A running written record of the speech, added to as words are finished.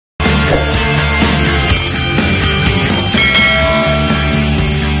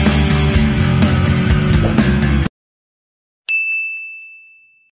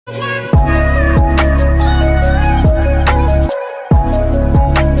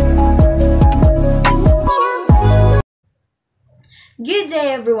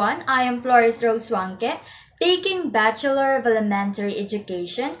day everyone, I am Flores Suanque, taking Bachelor of Elementary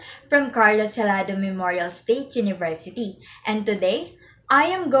Education from Carlos Salado Memorial State University. And today, I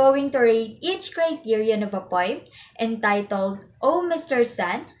am going to rate each criterion of a poem entitled Oh Mr.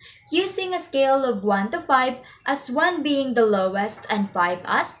 Sun, using a scale of 1 to 5, as 1 being the lowest and 5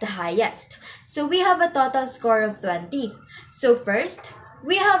 as the highest. So we have a total score of 20. So first,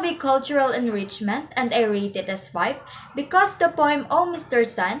 we have a cultural enrichment and I rate it as 5 because the poem Oh Mr.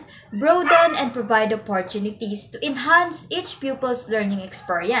 Sun broaden and provide opportunities to enhance each pupil's learning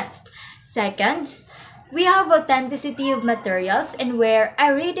experience. Second, we have authenticity of materials and where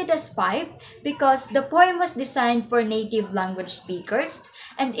I rate it as 5 because the poem was designed for native language speakers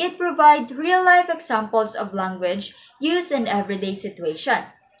and it provides real-life examples of language used in everyday situation.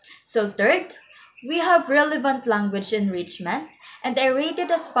 So third, we have relevant language enrichment and I rate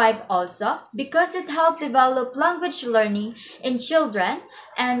it as 5 also because it helped develop language learning in children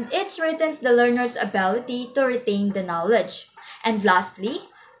and it strengthens the learner's ability to retain the knowledge. And lastly,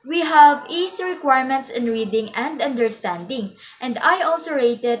 we have easy requirements in reading and understanding and I also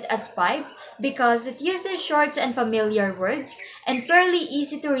rate it as 5 because it uses short and familiar words and fairly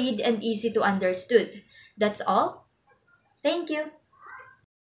easy to read and easy to understood. That's all. Thank you.